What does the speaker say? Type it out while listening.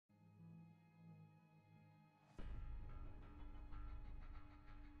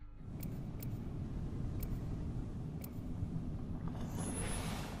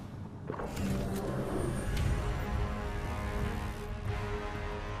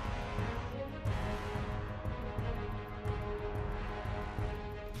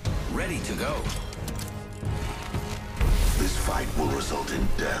ready to go. This fight will result in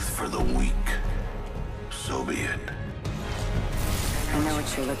death for the weak. So be it. I know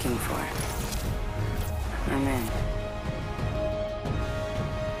what you're looking for. I'm in.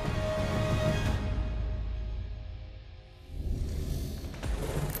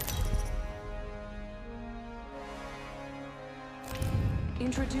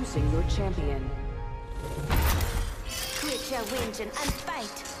 Introducing your champion. Quit your whinging and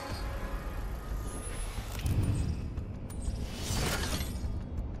fight!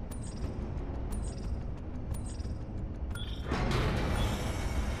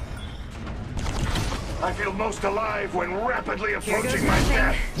 I feel most alive when rapidly approaching my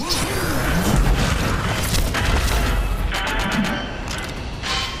death.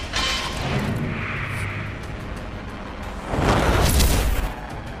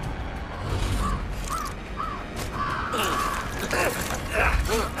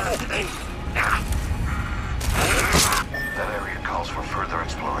 That area calls for further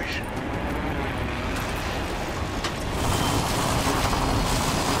exploration.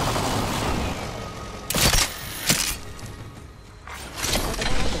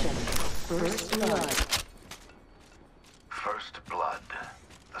 First blood. First blood.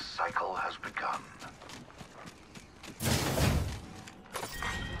 The cycle has begun.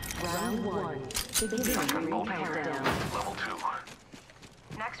 Round one. Beginning ring countdown. Level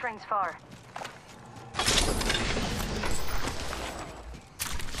 2. Next ring's far.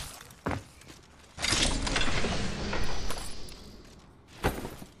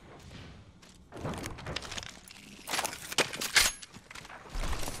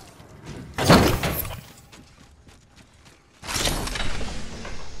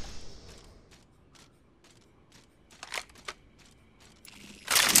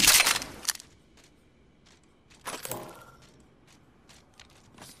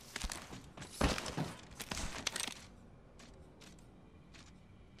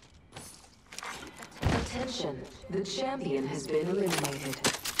 Attention, the champion has been eliminated.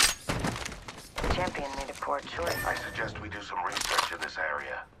 Champion made a poor choice. I suggest we do some research in this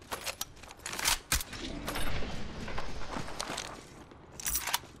area.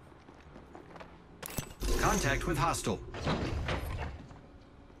 Contact with hostile.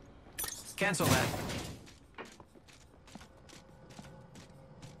 Cancel that.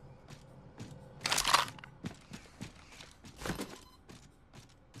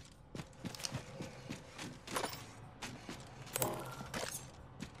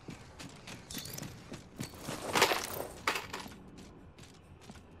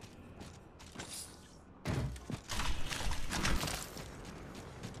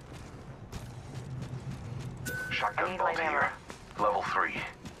 Shotgun need bolt light ammo. here. Level 3.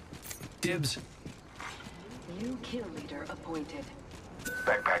 Dibs. New kill leader appointed.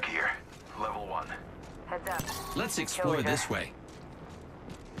 Backpack here. Level 1. Heads up. Let's explore leader. this way.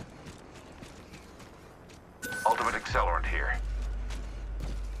 Ultimate accelerant here.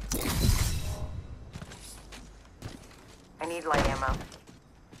 I need light ammo.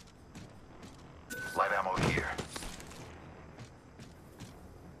 Light ammo here.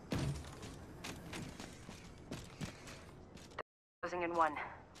 Closing in 1.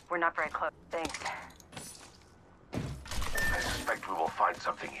 We're not very close. Thanks. I suspect we will find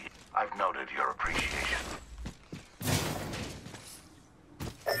something here. I've noted your appreciation.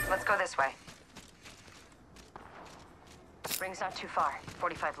 Let's go this way. Ring's not too far.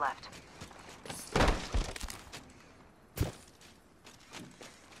 45 left.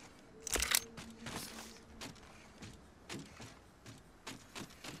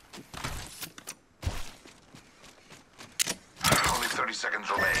 Only 30 seconds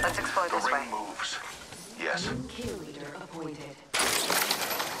remain. Let's explore The this ring way. moves. Yes. New kill leader appointed.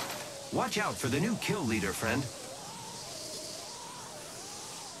 Watch out for the new kill leader, friend.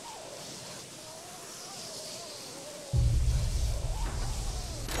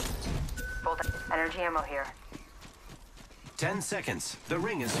 Bolt energy ammo here. 10 seconds. The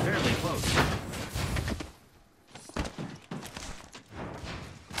ring is fairly close.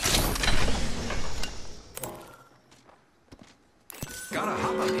 Gotta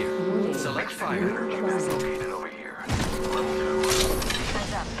hop up here. Select fire. Located over here. Level 2.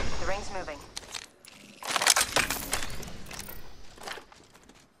 Heads up. The ring's moving.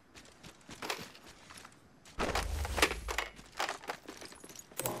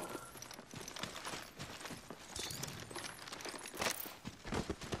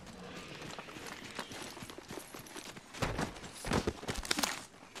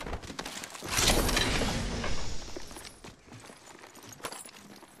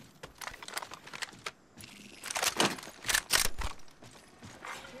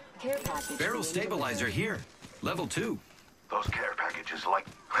 Care package. Barrel being stabilizer delivered. here. Level 2. Those care packages, like,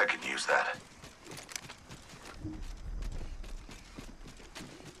 I can use that.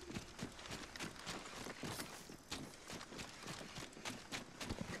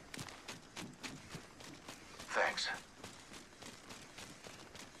 Thanks.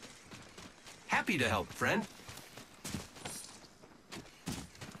 Happy to help, friend.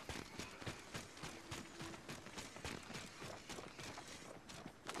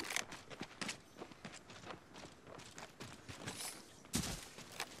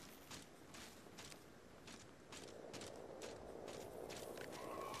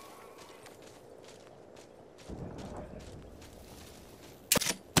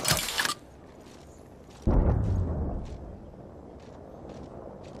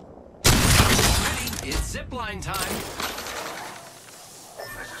 It's zipline time.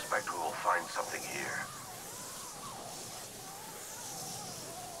 I suspect we will find something here.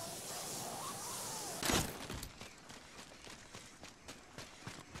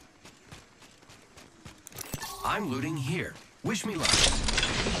 I'm looting here. Wish me luck.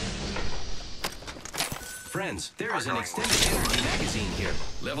 Friends, there is an extended energy magazine here.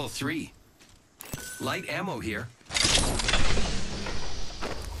 Level 3. Light ammo here.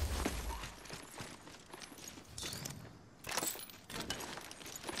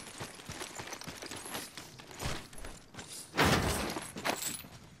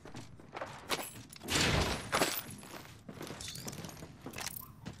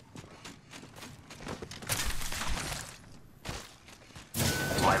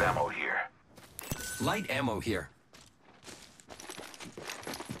 Light ammo here. Light ammo here.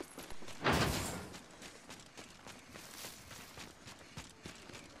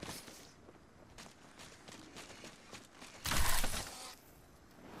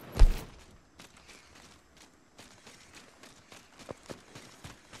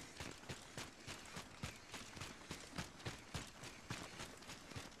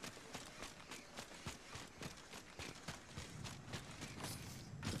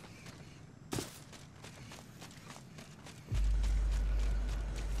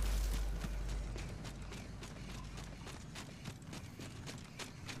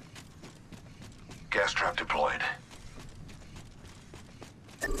 Gas trap deployed.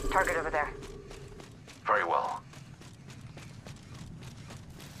 Target over there. Very well.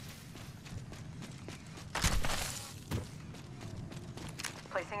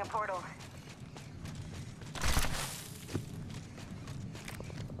 Placing a portal.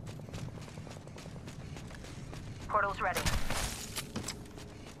 Portal's ready.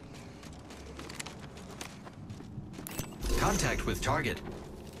 Contact with target.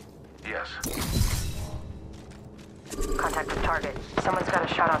 Yes. Contact with target. Someone's got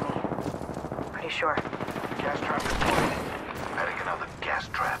a shot on me. Pretty sure. Gas trap deployed. Adding another gas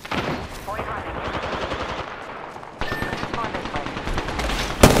trap. Void running. Let's explore this way.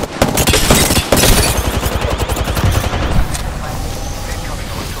 Incoming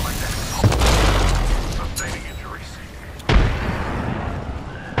electromagnetic. Sustaining injuries.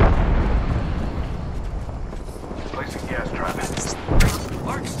 Placing gas trap.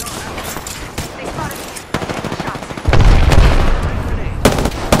 Arc star out. They spotted me. Taking shots. Grenade.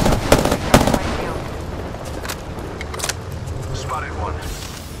 Charging my shield. Spotted one.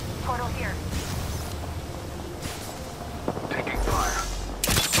 Portal here. Taking fire.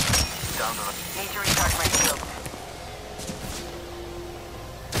 Down to the... Need to recharge my shield.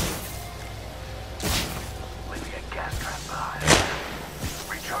 Leaving a gas trap behind.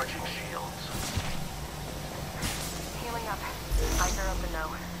 Recharging shields. Healing up. Eyes are open now.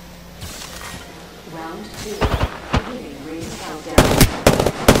 Round 2. Beginning ring countdown.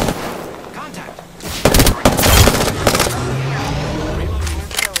 Contact. New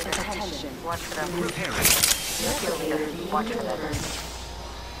kill leader. Attention. Watch for them. Repairing. Kill leader. Watch for them.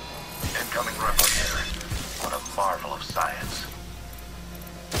 Incoming replicator. What a marvel of science.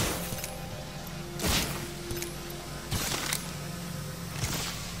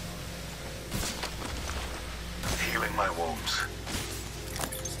 Healing my wounds.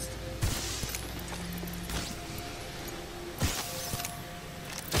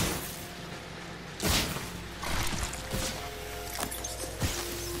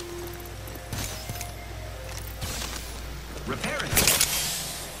 Repairing.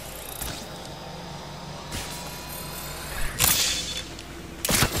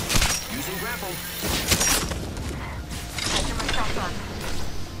 Using grapple. Catching myself on.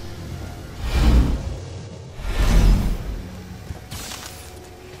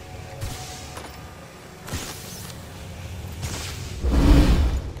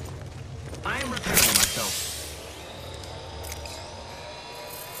 I am repairing myself.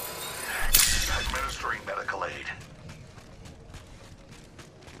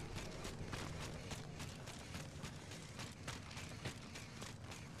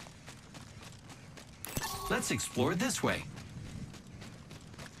 Let's explore this way.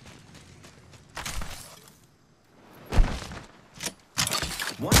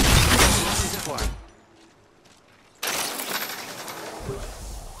 One zip line.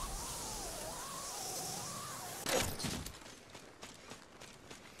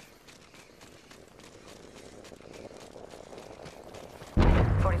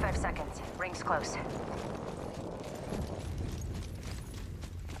 45 seconds. Ring's close.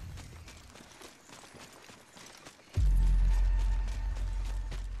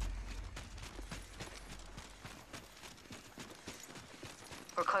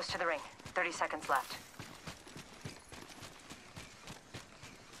 We're close to the ring. 30 seconds left.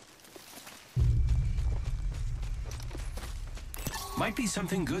 Might be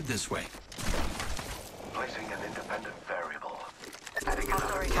something good this way. Placing an independent variable. Adding Hostile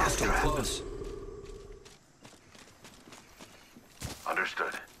another recon. Hostile trap. close.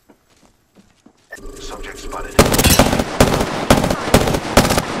 Understood. Subject spotted.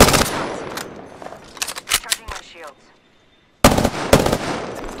 Charging my shields.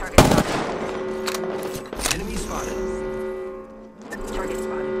 Target spotted. Enemy spotted. Target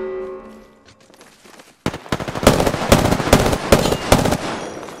spotted.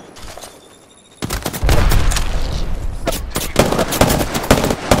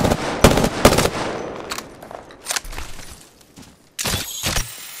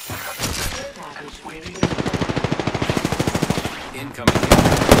 Incoming.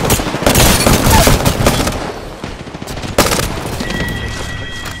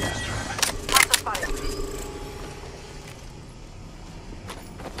 Hostile spotted.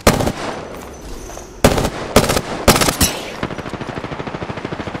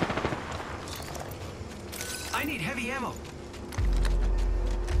 I need heavy ammo.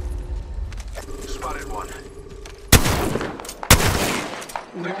 Spotted one.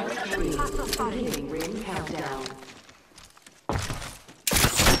 Hostile spotted. Ring countdown.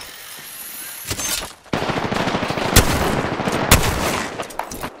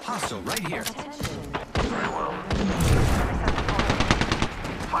 Hostile right here. Very well.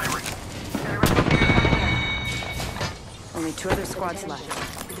 Firing. Only 2 other squads left.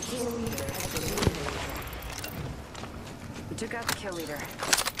 We took out the kill leader.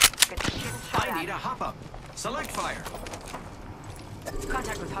 Good shooting shot I need a at. hop up. Select fire.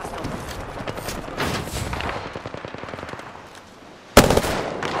 Contact with hostile.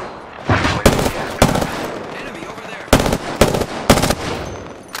 Enemy over there.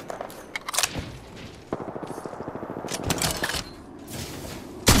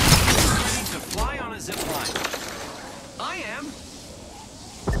 Ready to fly on a zip line. I am.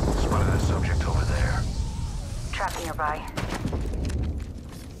 Spotted a subject over there. Trap nearby.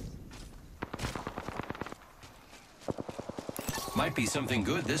 Might be something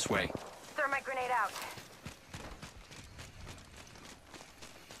good this way. Thermite grenade out.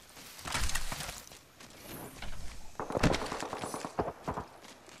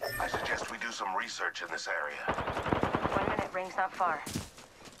 I suggest we do some research in this area. 1 minute. Ring's not far.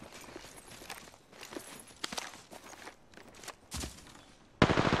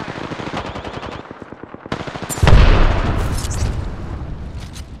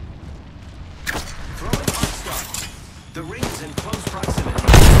 Throwing hot star. The ring is in close proximity.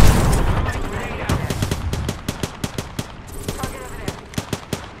 Thermite grenade out. Target over there.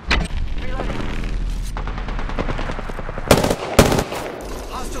 Reloading.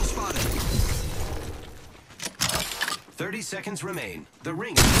 Hostile spotted. 30 seconds remain. The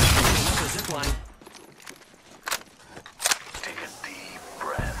ring is another zip line. Take a deep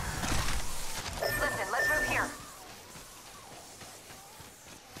breath. Listen, let's move here.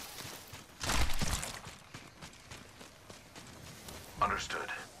 Understood.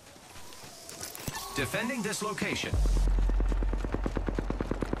 Defending this location.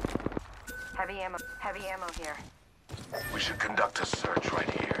 Heavy ammo here. We should conduct a search right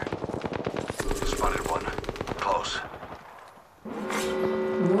here. Spotted one. Close.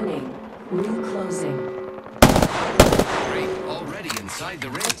 Warning. Ring closing. Great. Already inside the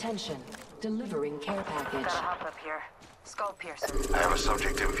ring. Attention. Delivering care package. Gotta hop up here. Skull piercer. I have a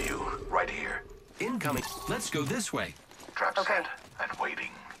subject in view. Right here. Incoming. Let's go this way. Trap Okay. set and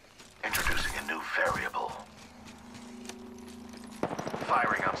waiting. Introducing a new variable.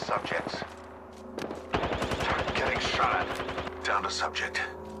 Firing on subjects. Getting shot at. Down to subject.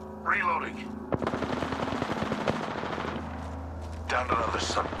 Reloading. Down to another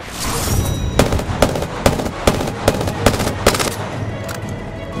subject.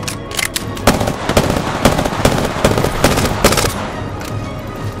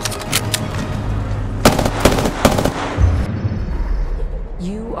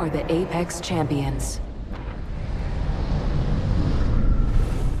 You are the Apex Champions.